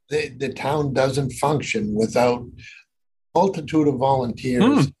the town doesn't function without a multitude of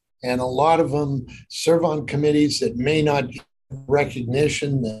volunteers, and a lot of them serve on committees that may not get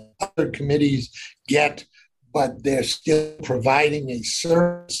recognition that other committees get, but they're still providing a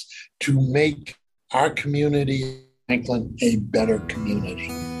service to make our community, Franklin, a better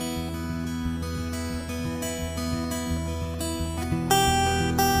community.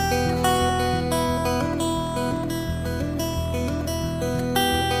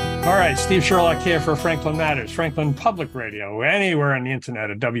 All right, Steve Sherlock here for Franklin Matters, Franklin Public Radio, anywhere on the internet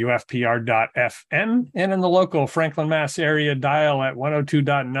at WFPR.FM and in the local Franklin, Mass area dial at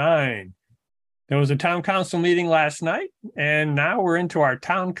 102.9. There was a town council meeting last night, and now we're into our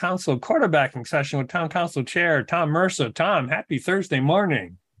town council quarterbacking session with town council chair Tom Mercer. Tom, happy Thursday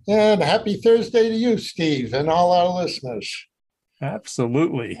morning. And happy Thursday to you, Steve, and all our listeners.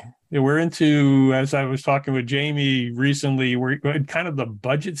 Absolutely. We're into, as I was talking with Jamie recently, we're kind of the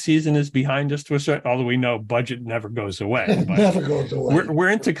budget season is behind us to a certain, although we know budget never goes away. It never goes away.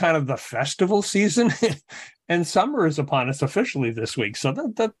 We're into kind of the festival season, and summer is upon us officially this week. So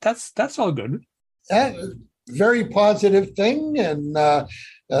that's all good. Very positive thing. And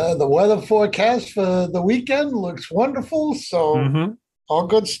the weather forecast for the weekend looks wonderful. So all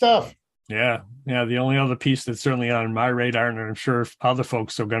good stuff. Yeah. The only other piece that's certainly on my radar, and I'm sure other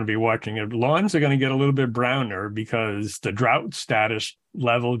folks are going to be watching it, lawns are going to get a little bit browner because the drought status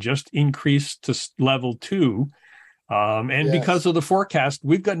level just increased to level 2. And because of the forecast,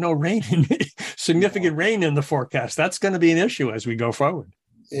 we've got no rain, significant rain in the forecast. That's going to be an issue as we go forward.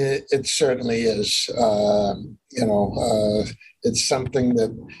 It certainly is. It's something that,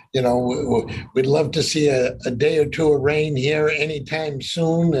 we'd love to see a day or two of rain here anytime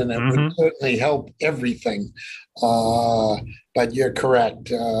soon, and it would certainly help everything. But you're correct.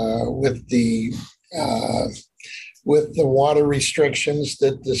 With the water restrictions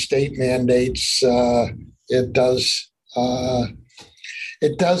that the state mandates, it does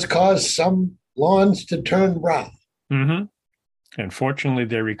cause some lawns to turn brown. Mm-hmm. And fortunately,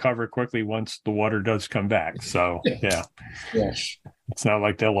 they recover quickly once the water does come back. So, yeah. Yes. It's not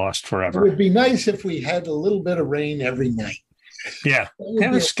like they're lost forever. It would be nice if we had a little bit of rain every night. Yeah.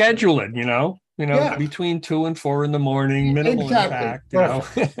 And schedule it, between 2 and 4 in the morning, minimal impact,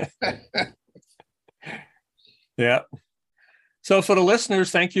 Yeah. So for the listeners,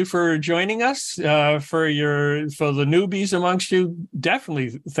 thank you for joining us. For the newbies amongst you,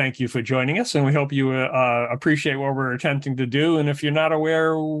 definitely thank you for joining us, and we hope you appreciate what we're attempting to do. And if you're not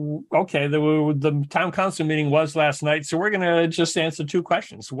aware, okay, the town council meeting was last night, so we're going to just answer 2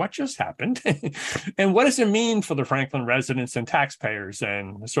 questions: what just happened, and what does it mean for the Franklin residents and taxpayers?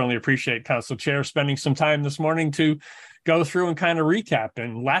 And I certainly appreciate Council Chair spending some time this morning to go through and kind of recap.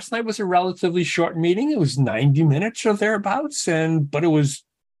 And last night was a relatively short meeting. It was 90 minutes or thereabouts, but it was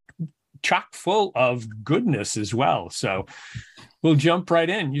chock full of goodness as well. So we'll jump right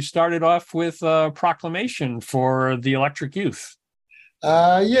in. You started off with a proclamation for the Electric Youth.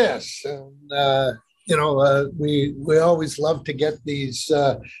 Yes. We always love to get these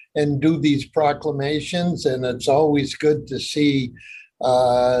and do these proclamations, and it's always good to see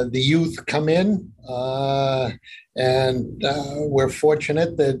the youth come in. And we're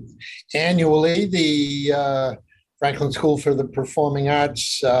fortunate that annually the Franklin School for the Performing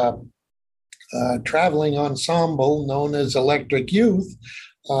Arts traveling ensemble known as Electric Youth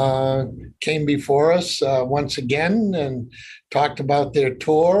came before us once again and talked about their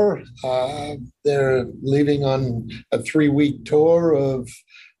tour. They're leaving on a 3-week tour of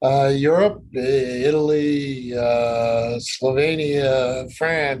Europe, Italy, Slovenia,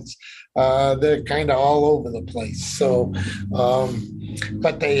 France. They're kind of all over the place. So,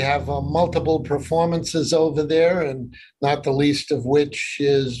 but they have multiple performances over there, and not the least of which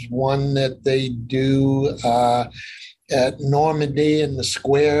is one that they do at Normandy in the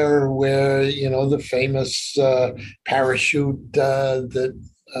square, where the famous parachute that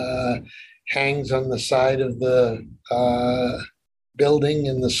hangs on the side of the building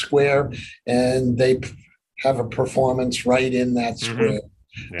in the square, and they have a performance right in that square.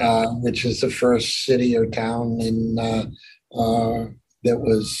 Which is the first city or town that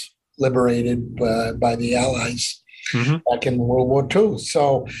was liberated by the Allies back in World War II.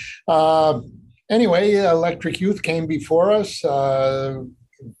 So anyway, Electric Youth came before us,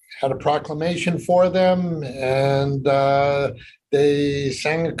 had a proclamation for them, and they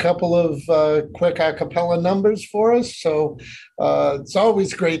sang a couple of quick a cappella numbers for us. So it's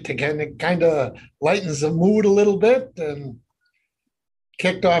always great to kind of lightens the mood a little bit, and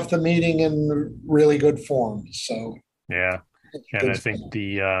kicked off the meeting in really good form. So yeah, and I think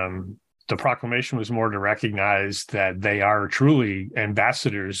the the proclamation was more to recognize that they are truly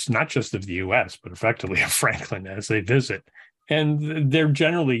ambassadors, not just of the U.S., but effectively of Franklin as they visit. And they're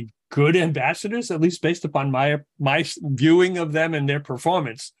generally good ambassadors, at least based upon my viewing of them and their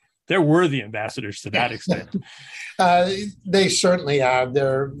performance. They're worthy ambassadors to that extent. They certainly are.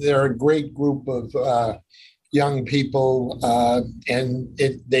 They're a great group of young people, and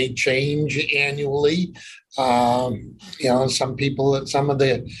they change annually. Some of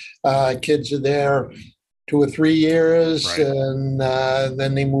the kids are there 2 or 3 years, Right. and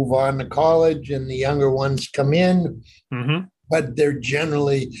then they move on to college, and the younger ones come in. Mm-hmm. But they're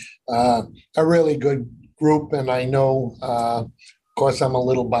generally a really good group, and I know, of course, I'm a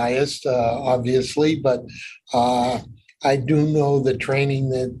little biased, obviously, but I do know the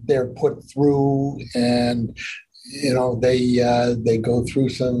training that they're put through, and they go through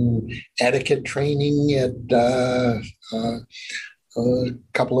some etiquette training at a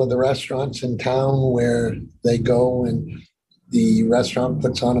couple of the restaurants in town where they go and the restaurant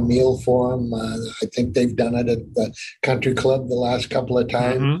puts on a meal for them. I think they've done it at the country club the last couple of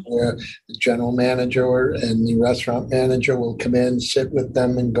times, where the general manager and the restaurant manager will come in, sit with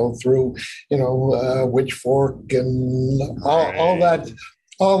them, and go through, which fork and all that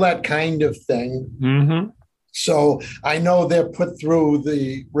kind of thing. Mm-hmm. So I know they're put through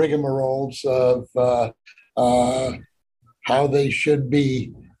the rigmaroles of how they should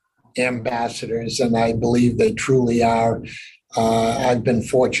be ambassadors, and I believe they truly are. I've been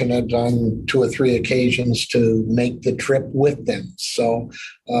fortunate on 2 or 3 occasions to make the trip with them. So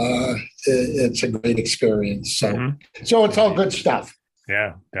it's a great experience. So it's all good stuff.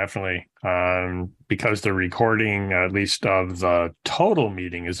 Yeah, definitely. Because the recording, at least of the total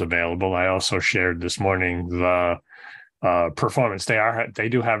meeting, is available. I also shared this morning the performance. They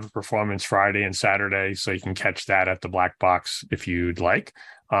do have a performance Friday and Saturday, so you can catch that at the Black Box if you'd like.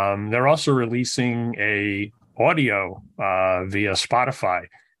 They're also releasing a audio via Spotify,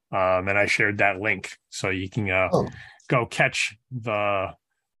 and I shared that link, so you can go catch the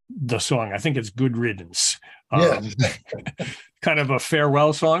song. I think it's Good Riddance. Kind of a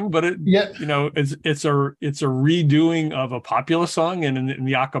farewell song, but it's a redoing of a popular song in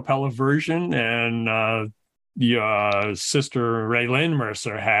the a cappella version, and your sister Raylene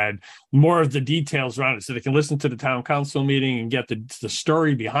Mercer had more of the details around it, so they can listen to the town council meeting and get the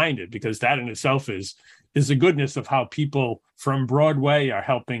story behind it, because that in itself is the goodness of how people from Broadway are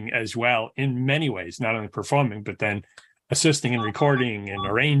helping as well in many ways, not only performing, but then assisting in recording and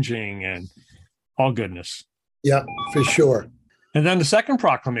arranging and all goodness. Yeah, for sure. And then the second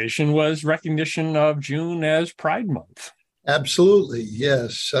proclamation was recognition of June as Pride Month. Absolutely,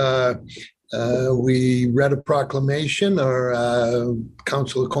 yes. We read a proclamation, or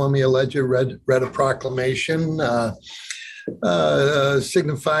Councilor Cormier Ledger read a proclamation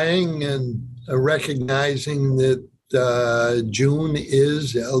signifying and recognizing that June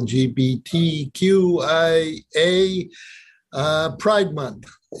is LGBTQIA Pride Month.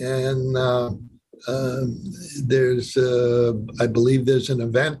 And I believe there's an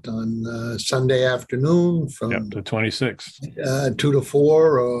event on Sunday afternoon from the 26th, 2 to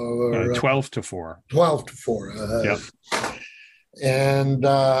 4 or 12 to 4. 12 to 4. And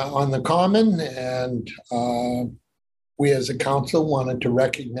on the Common, and we as a council wanted to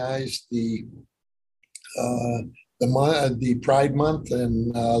recognize the Pride Month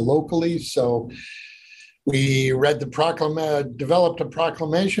and locally. So we developed a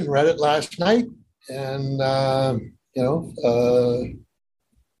proclamation, read it last night, and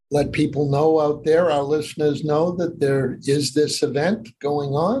let people know out there, our listeners know, that there is this event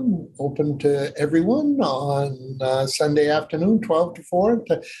going on, open to everyone, on Sunday afternoon, 12 to 4 at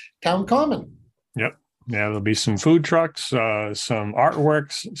the Town Common. Yep. Yeah, there'll be some food trucks, some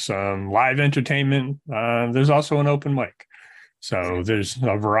artworks, some live entertainment. There's also an open mic. So there's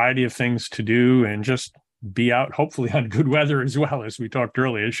a variety of things to do, and just be out, hopefully on good weather as well. As we talked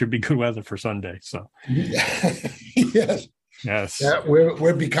earlier, it should be good weather for Sunday. So yes. Yeah,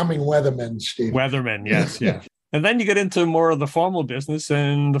 we're becoming weathermen, Steve. Weathermen, yes, yeah. And then you get into more of the formal business,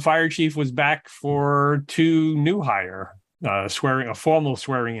 and the fire chief was back for 2 new hire formal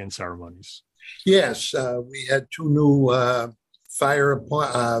swearing-in ceremonies. Yes, we had 2 new fire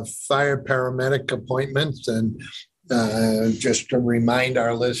paramedic appointments, and just to remind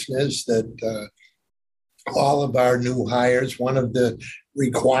our listeners that all of our new hires, one of the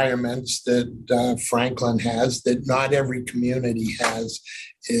requirements that Franklin has, that not every community has,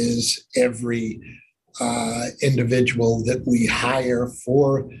 is every individual that we hire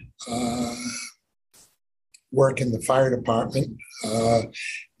for work in the fire department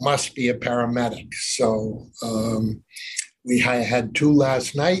must be a paramedic. So we had 2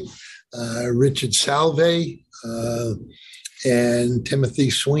 last night. Richard Salve, and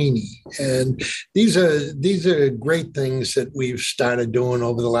Timothy Sweeney. And these are great things that we've started doing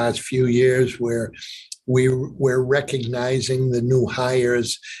over the last few years, where we're recognizing the new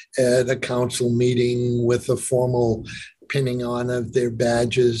hires at a council meeting with a formal pinning on of their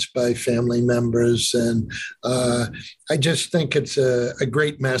badges by family members. And I just think it's a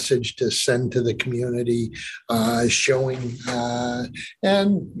great message to send to the community, showing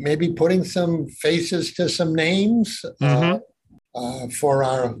and maybe putting some faces to some names for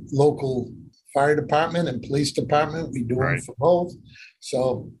our local fire department and police department. We do them for both.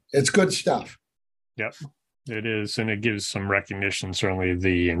 So it's good stuff. Yep, it is. And it gives some recognition. Certainly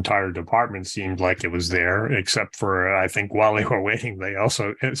the entire department seemed like it was there, except for, I think while they were waiting,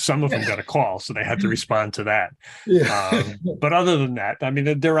 some of them got a call, so they had to respond to that. Yeah. But other than that, I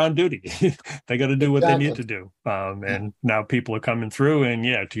mean, they're on duty. They got to do what they need to do. And now people are coming through. And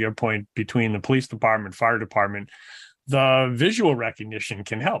yeah, to your point, between the police department, fire department, the visual recognition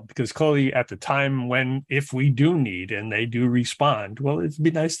can help, because clearly at the time when, if we do need and they do respond, well, it'd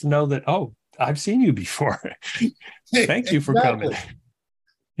be nice to know that, oh, I've seen you before. Thank you for coming.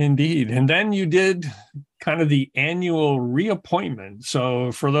 Indeed. And then you did kind of the annual reappointment.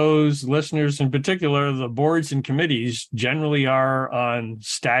 So for those listeners in particular, the boards and committees generally are on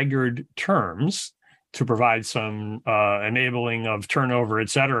staggered terms to provide some enabling of turnover, et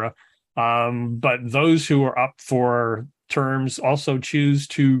cetera. But those who are up for terms also choose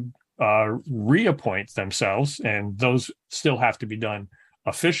to reappoint themselves, and those still have to be done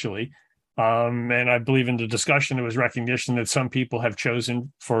officially. And I believe in the discussion, there was recognition that some people have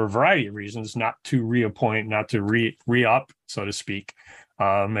chosen, for a variety of reasons, not to reappoint, not to re-up, so to speak.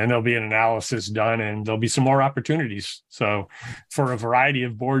 And there'll be an analysis done, and there'll be some more opportunities. So for a variety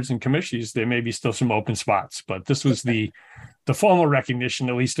of boards and committees, there may be still some open spots. But this was the formal recognition,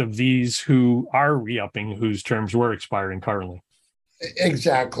 at least, of these who are re-upping, whose terms were expiring currently.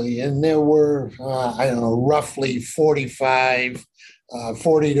 Exactly. And there were, roughly 40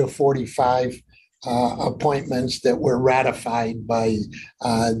 to 45 appointments that were ratified by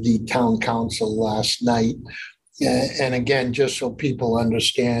the town council last night. And again, just so people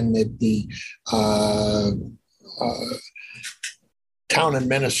understand that the town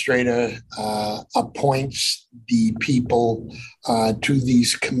administrator appoints the people to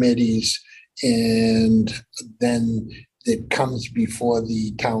these committees, and then it comes before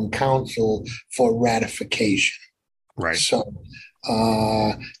the town council for ratification. Right. So,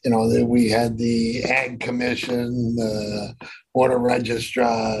 we had the Ag Commission, the Board of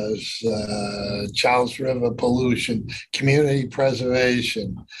Registrars, Charles River Pollution, Community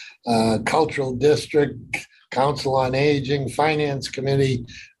Preservation, Cultural District, Council on Aging, Finance Committee.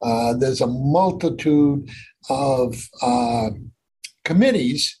 There's a multitude of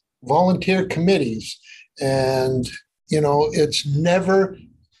committees, volunteer committees, and it's never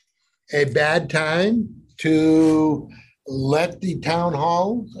a bad time to let the town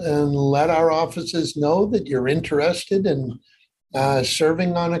hall and let our offices know that you're interested in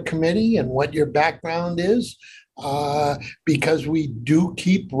serving on a committee and what your background is, because we do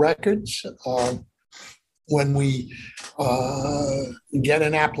keep records. When we get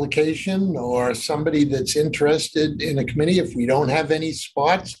an application or somebody that's interested in a committee, if we don't have any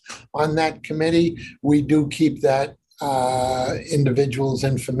spots on that committee, we do keep that individual's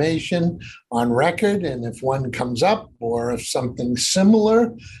information on record. And if one comes up, or if something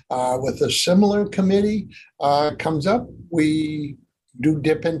similar with a similar committee comes up, we do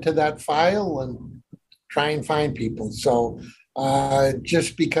dip into that file and try and find people. So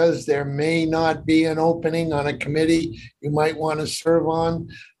just because there may not be an opening on a committee you might want to serve on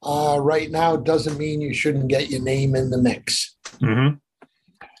right now doesn't mean you shouldn't get your name in the mix. Mm-hmm.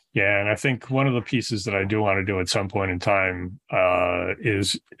 Yeah, and I think one of the pieces that I do want to do at some point in time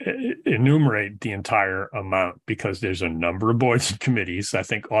is enumerate the entire amount, because there's a number of boards and committees, I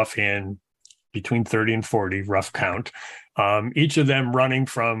think offhand between 30 and 40, rough count, each of them running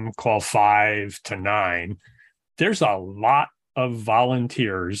from call 5 to 9. There's a lot of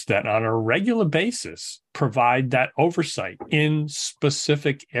volunteers that on a regular basis provide that oversight in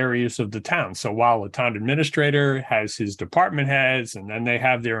specific areas of the town. So while the town administrator has his department heads and then they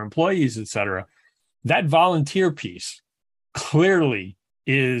have their employees, et cetera, that volunteer piece clearly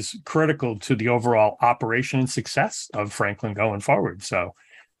is critical to the overall operation and success of Franklin going forward. So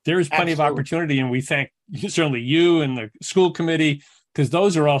there's plenty of opportunity, and we thank certainly you and the school committee, because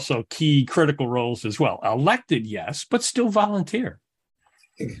those are also key critical roles as well. Elected, yes, but still volunteer.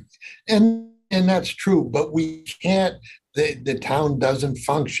 And that's true, but we can't, the town doesn't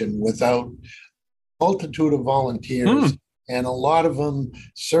function without a multitude of volunteers and a lot of them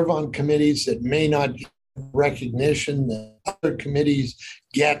serve on committees that may not get recognition that other committees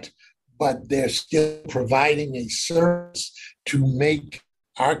get, but they're still providing a service to make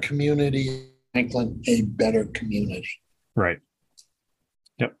our community, Franklin, a better community. Right.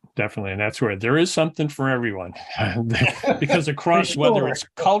 Yep, definitely. And that's where there is something for everyone. Because across, sure. Whether it's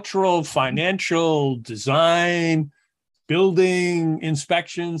cultural, financial, design, building,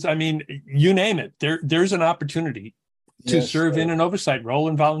 inspections, I mean, you name it, there's an opportunity to serve in an oversight role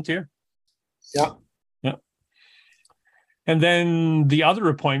and volunteer. Yeah. And then the other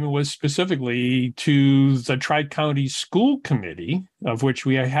appointment was specifically to the Tri-County School Committee, of which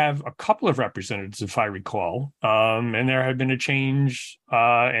we have a couple of representatives, if I recall. And there had been a change,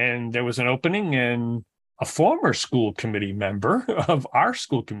 and there was an opening, and a former school committee member of our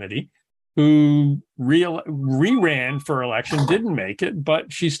school committee who re-ran for election, didn't make it,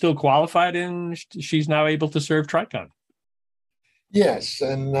 but she's still qualified, and she's now able to serve Tri-County. Yes,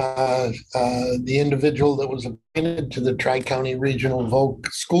 and the individual that was appointed to the Tri-County Regional Voc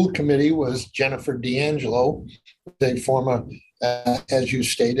School Committee was Jennifer D'Angelo, a former, as you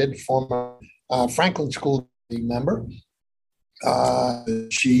stated, former Franklin School Committee member.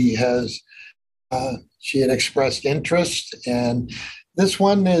 She had expressed interest, and this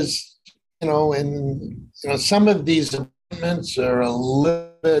one is, some of these amendments are a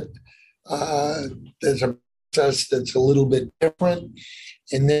little bit. There's a process that's a little bit different.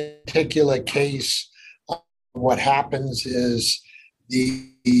 In this particular case, what happens is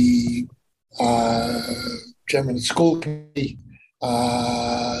the chairman of the school committee,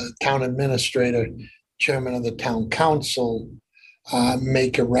 town administrator, chairman of the town council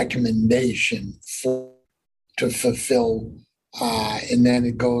make a recommendation to fulfill, and then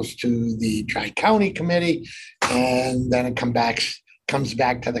it goes to the Tri-County committee, and then it comes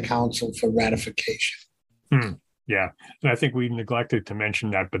back to the council for ratification. Yeah, and I think we neglected to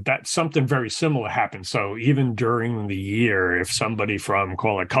mention that, but that's something very similar happened. So even during the year, if somebody from,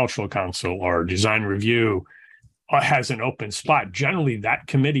 call it cultural council or design review, has an open spot, generally that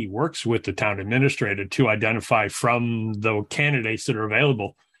committee works with the town administrator to identify from the candidates that are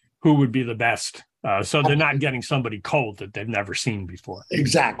available who would be the best. So they're not getting somebody cold that they've never seen before.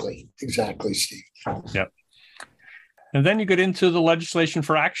 Exactly, Steve. Yep. And then you get into the legislation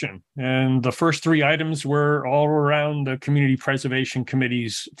for action. And the first three items were all around the Community Preservation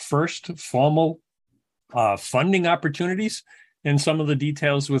Committee's first formal funding opportunities and some of the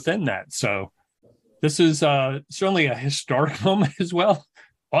details within that. So this is certainly a historic moment as well,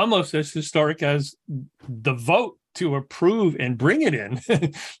 almost as historic as the vote to approve and bring it in.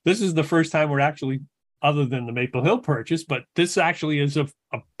 This is the first time we're actually, other than the Maple Hill purchase, but this actually is a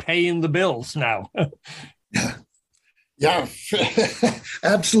paying the bills now. Yeah,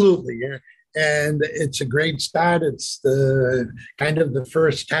 absolutely. Yeah. And it's a great start. It's the kind of the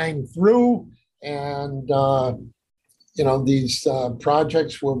first time through. And, these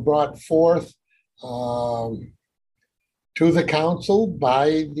projects were brought forth to the council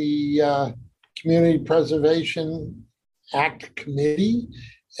by the Community Preservation Act Committee.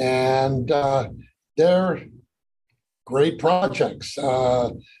 And they're great projects.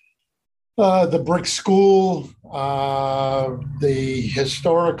 The brick school, the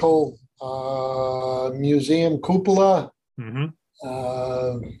historical museum cupola,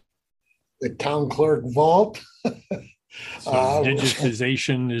 the town clerk vault. So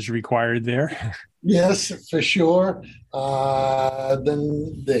digitization is required there. Yes, for sure.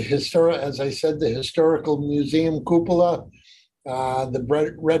 Then as I said, the historical museum cupola,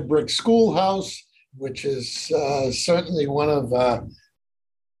 the red brick schoolhouse, which is certainly one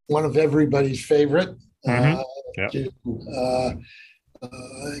of everybody's favorite to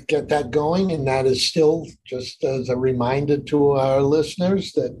get that going. And that is still, just as a reminder to our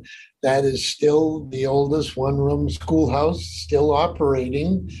listeners, that is still the oldest one-room schoolhouse still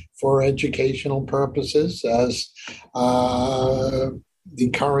operating for educational purposes, as the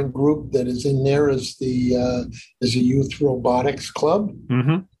current group that is in there is a youth robotics club.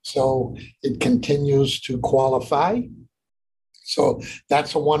 So it continues to qualify. So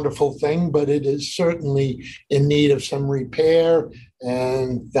that's a wonderful thing, but it is certainly in need of some repair.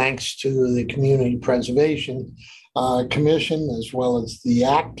 And thanks to the Community Preservation Commission, as well as the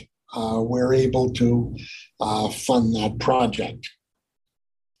Act, we're able to fund that project.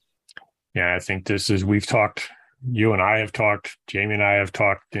 Yeah, I think we've talked, you and I have talked, Jamie and I have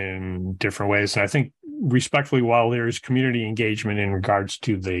talked in different ways. And I think respectfully, while there's community engagement in regards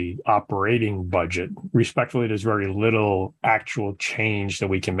to the operating budget, respectfully, there's very little actual change that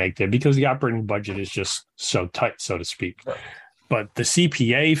we can make there because the operating budget is just so tight, so to speak. Right. But the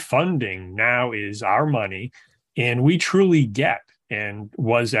CPA funding now is our money And we truly get, and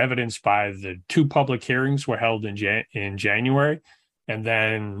was evidenced by the 2 public hearings were held in January, and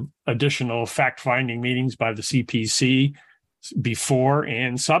then additional fact-finding meetings by the CPC before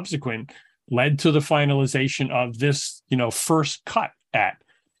and subsequent led to the finalization of this, first cut at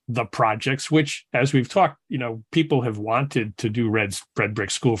the projects, which, as we've talked, people have wanted to do red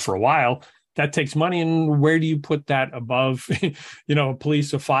brick school for a while. That takes money. And where do you put that above,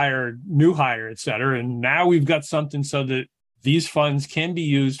 police, a fire, new hire, et cetera? And now we've got something so that these funds can be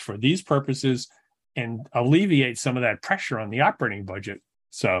used for these purposes and alleviate some of that pressure on the operating budget.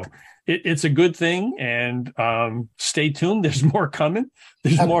 So it's a good thing. And stay tuned. There's more coming.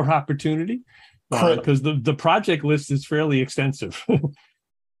 There's more opportunity because the project list is fairly extensive.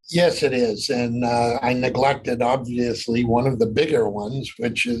 Yes, it is. And I neglected, obviously, one of the bigger ones,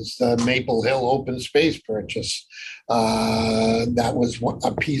 which is the Maple Hill open space purchase. That was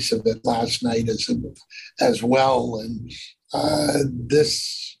a piece of it last night as well. And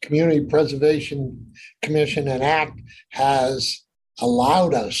this Community Preservation Commission and Act has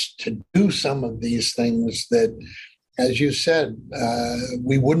allowed us to do some of these things that, as you said,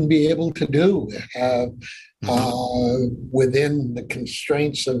 we wouldn't be able to do within the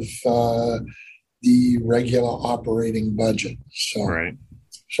constraints of the regular operating budget. So, right.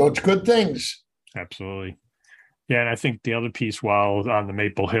 So it's good things. Absolutely. Yeah, and I think the other piece, while on the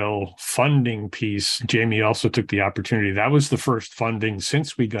Maple Hill funding piece, Jamie also took the opportunity. That was the first funding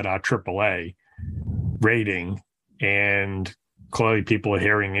since we got our AAA rating, and clearly people are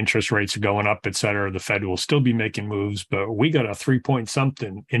hearing interest rates are going up, et cetera. The Fed will still be making moves, but we got a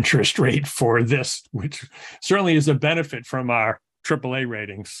 3-point-something interest rate for this, which certainly is a benefit from our AAA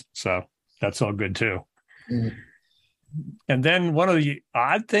ratings. So that's all good too. Mm. And then one of the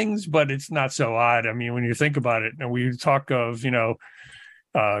odd things, but it's not so odd. I mean, when you think about it, and we talk of, good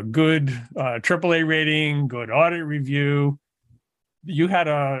AAA rating, good audit review, you had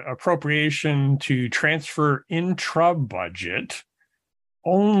a appropriation to transfer intra-budget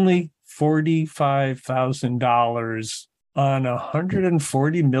only $45,000 on a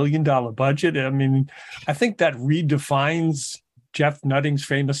 $140 million budget. I mean, I think that redefines Jeff Nutting's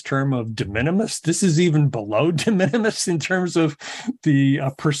famous term of de minimis. This is even below de minimis in terms of the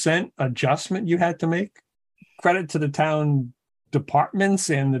percent adjustment you had to make. Credit to the town departments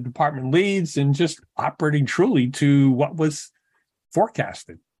and the department leads and just operating truly to what was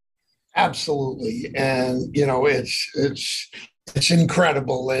forecasted. Absolutely. And, it's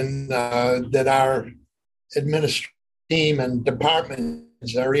incredible that our administrative team and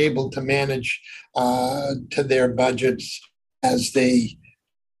departments are able to manage to their budgets as they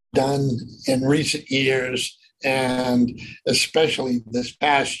done in recent years, and especially this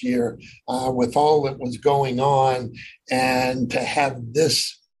past year with all that was going on, and to have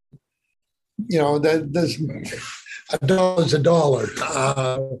this, this a dollar's a dollar,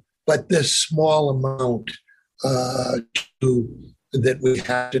 but this small amount that we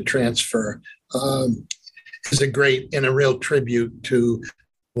have to transfer is a real tribute to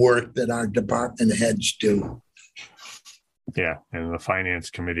work that our department heads do. Yeah, and the finance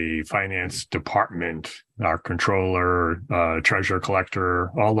committee, finance department, our controller, treasurer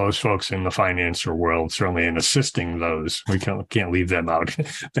collector, all those folks in the financial world, certainly in assisting those. We can't leave them out.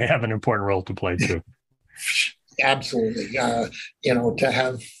 They have an important role to play too. Absolutely. To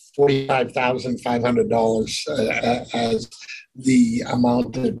have $45,500 as the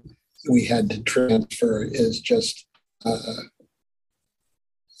amount that we had to transfer is just a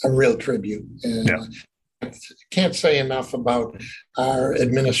real tribute. And yeah. Can't say enough about our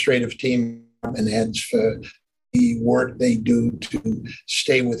administrative team and heads for the work they do to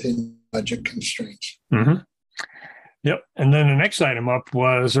stay within budget constraints. Mm-hmm. Yep. And then the next item up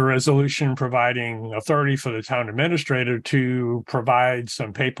was a resolution providing authority for the town administrator to provide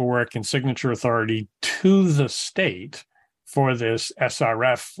some paperwork and signature authority to the state for this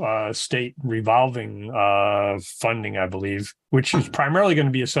SRF state revolving funding, I believe, which is primarily going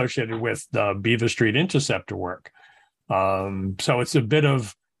to be associated with the Beaver Street Interceptor work. So it's a bit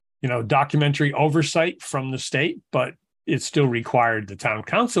of, documentary oversight from the state, but it still required the town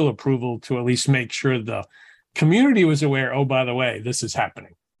council approval to at least make sure the community was aware, oh, by the way, this is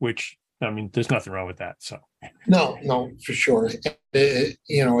happening, which, there's nothing wrong with that. So No, for sure.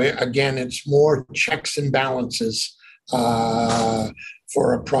 Again, it's more checks and balances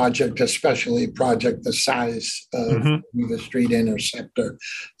for a project, especially a project the size of the Street Interceptor.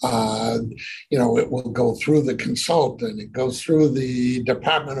 It will go through the consultant, it goes through the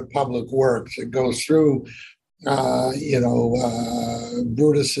Department of Public Works, it goes through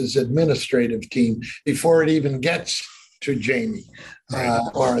Brutus's administrative team before it even gets to Jamie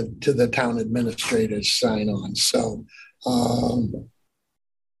or to the town administrator's sign on. So,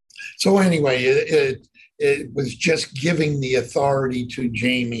 anyway, it was just giving the authority to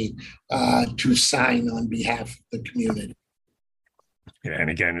Jamie to sign on behalf of the community. Yeah, and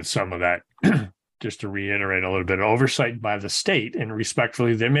again, it's some of that, just to reiterate a little bit, oversight by the state. And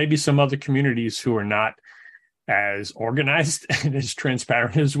respectfully, there may be some other communities who are not as organized and as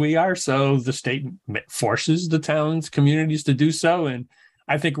transparent as we are. So the state forces the towns, communities to do so. And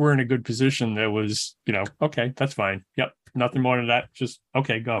I think we're in a good position. That was, okay, that's fine. Yep. Nothing more than that. Just,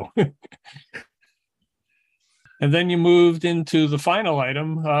 okay, go. And then you moved into the final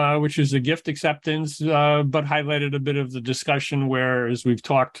item, which is the gift acceptance, but highlighted a bit of the discussion where, as we've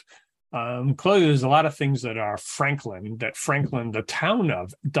talked, clearly there's a lot of things that Franklin, the town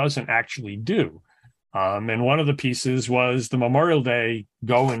of, doesn't actually do. And one of the pieces was the Memorial Day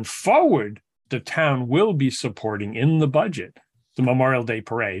going forward, the town will be supporting in the budget the Memorial Day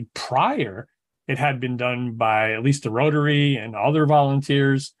parade. Prior, it had been done by at least the Rotary and other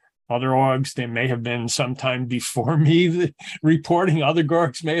volunteers. Other orgs, they may have been sometime before me reporting. Other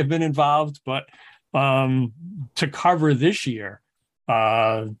orgs may have been involved, but to cover this year,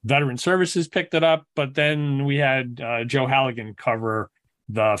 Veteran Services picked it up, but then we had Joe Halligan cover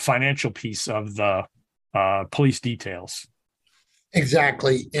the financial piece of the police details.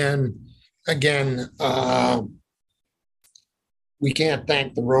 Exactly. And again, we can't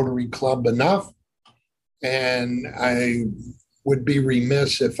thank the Rotary Club enough. And I would be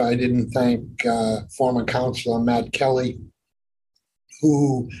remiss if I didn't thank former Councilor Matt Kelly,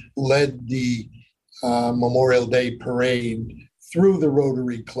 who led the Memorial Day Parade through the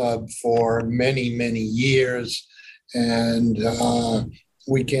Rotary Club for many, many years. And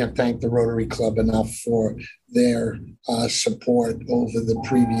we can't thank the Rotary Club enough for their support over the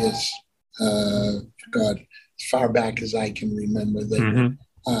previous, as far back as I can remember, they were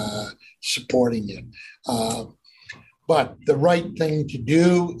supporting it. But the right thing to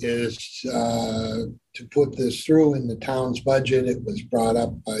do is to put this through in the town's budget. It was brought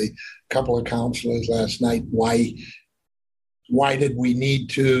up by a couple of councilors last night. Why did we need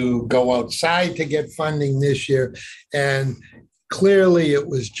to go outside to get funding this year? And clearly it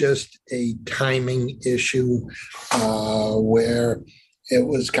was just a timing issue where it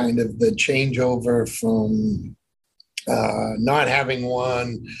was kind of the changeover from not having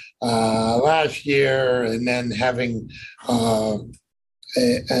one last year and then having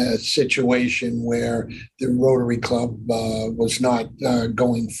a situation where the Rotary Club was not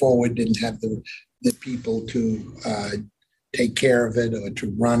going forward, didn't have the people to take care of it or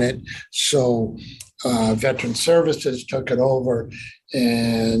to run it. So Veteran Services took it over,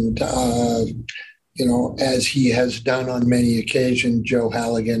 and as he has done on many occasions, Joe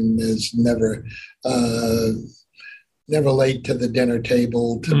Halligan is never late to the dinner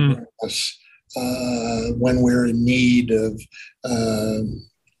table to bring us when we're in need of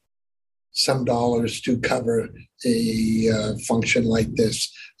some dollars to cover a function like this.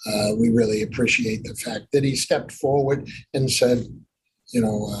 We really appreciate the fact that he stepped forward and said,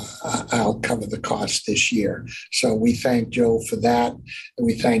 I'll cover the cost this year. So we thank Joe for that. And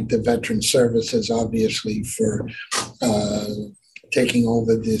we thank the Veteran Services, obviously, for taking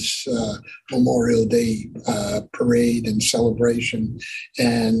over this Memorial Day parade and celebration.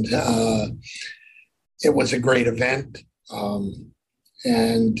 And it was a great event.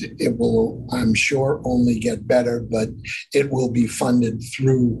 And it will, I'm sure, only get better, but it will be funded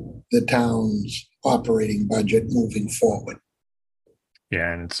through the town's operating budget moving forward.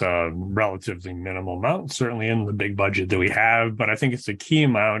 Yeah, and it's a relatively minimal amount, certainly in the big budget that we have, but I think it's a key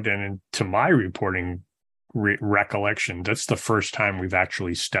amount. And to my reporting recollection, that's the first time we've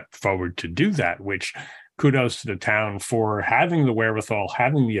actually stepped forward to do that, which kudos to the town for having the wherewithal,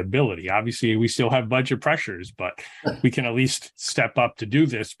 having the ability. Obviously, we still have budget pressures, but we can at least step up to do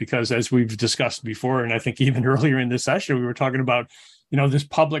this because, as we've discussed before, and I think even earlier in this session, we were talking about, this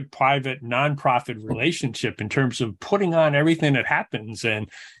public-private nonprofit relationship in terms of putting on everything that happens. And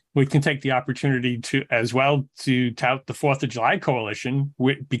we can take the opportunity to tout the 4th of July Coalition,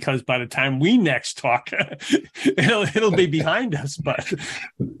 because by the time we next talk, it'll be behind us. But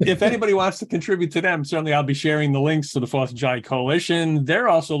if anybody wants to contribute to them, certainly I'll be sharing the links to the 4th of July Coalition. They're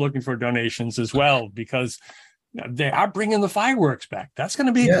also looking for donations as well, because they are bringing the fireworks back. That's going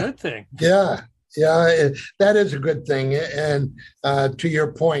to be a good thing. Yeah, that is a good thing. And to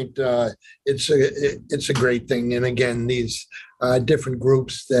your point, it's a great thing. And again, these different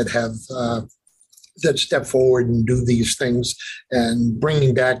groups that have that step forward and do these things, and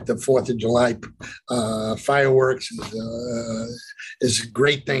bringing back the 4th of July fireworks is a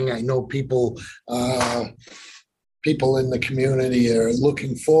great thing. I know people people in the community are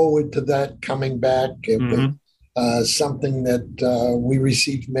looking forward to that coming back. It was something that we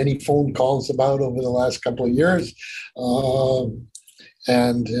received many phone calls about over the last couple of years.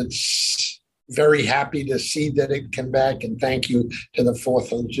 And it's very happy to see that it came back. And thank you to the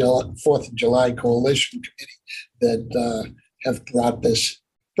 4th of July Coalition Committee that have brought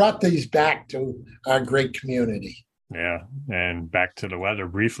these back to our great community. Yeah. And back to the weather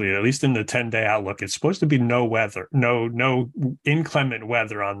briefly, at least in the 10-day outlook, it's supposed to be no weather, no inclement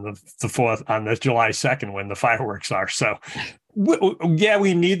weather on the 4th, on the July 2nd when the fireworks are. So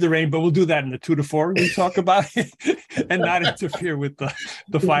we need the rain, but we'll do that in the 2 to 4 we talk about and not interfere with the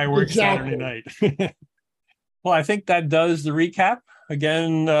fireworks Saturday night. Well, I think that does the recap.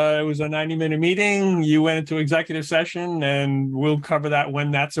 Again, it was a 90-minute meeting. You went into executive session, and we'll cover that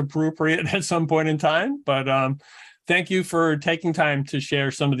when that's appropriate at some point in time. But thank you for taking time to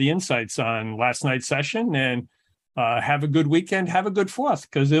share some of the insights on last night's session, and have a good weekend. Have a good 4th,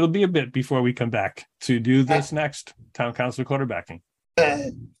 because it'll be a bit before we come back to do this next town council quarterbacking.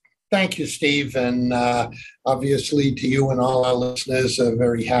 Thank you, Steve. And obviously to you and all our listeners, a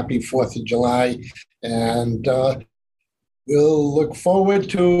very happy 4th of July. And we'll look forward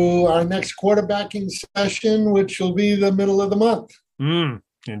to our next quarterbacking session, which will be the middle of the month.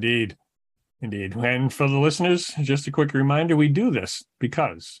 Indeed. And for the listeners, just a quick reminder, we do this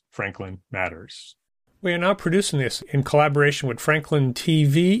because Franklin matters. We are now producing this in collaboration with Franklin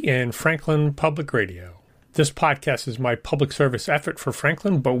TV and Franklin Public Radio. This podcast is my public service effort for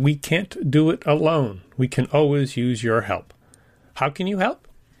Franklin, but we can't do it alone. We can always use your help. How can you help?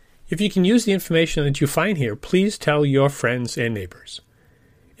 If you can use the information that you find here, please tell your friends and neighbors.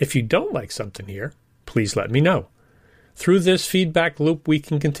 If you don't like something here, please let me know. Through this feedback loop, we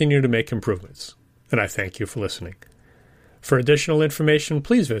can continue to make improvements. And I thank you for listening. For additional information,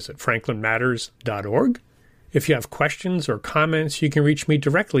 please visit franklinmatters.org. If you have questions or comments, you can reach me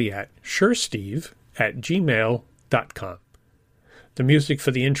directly at suresteve@gmail.com. The music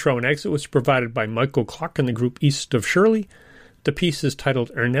for the intro and exit was provided by Michael Clark and the group East of Shirley. The piece is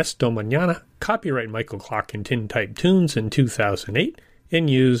titled Ernesto Mañana, copyright Michael Clark and Tintype Tunes in 2008, and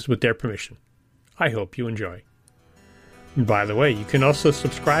used with their permission. I hope you enjoy. And by the way, you can also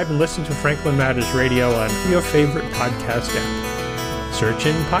subscribe and listen to Franklin Matters Radio on your favorite podcast app. Search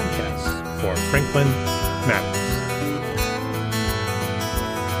in podcasts for Franklin Matters.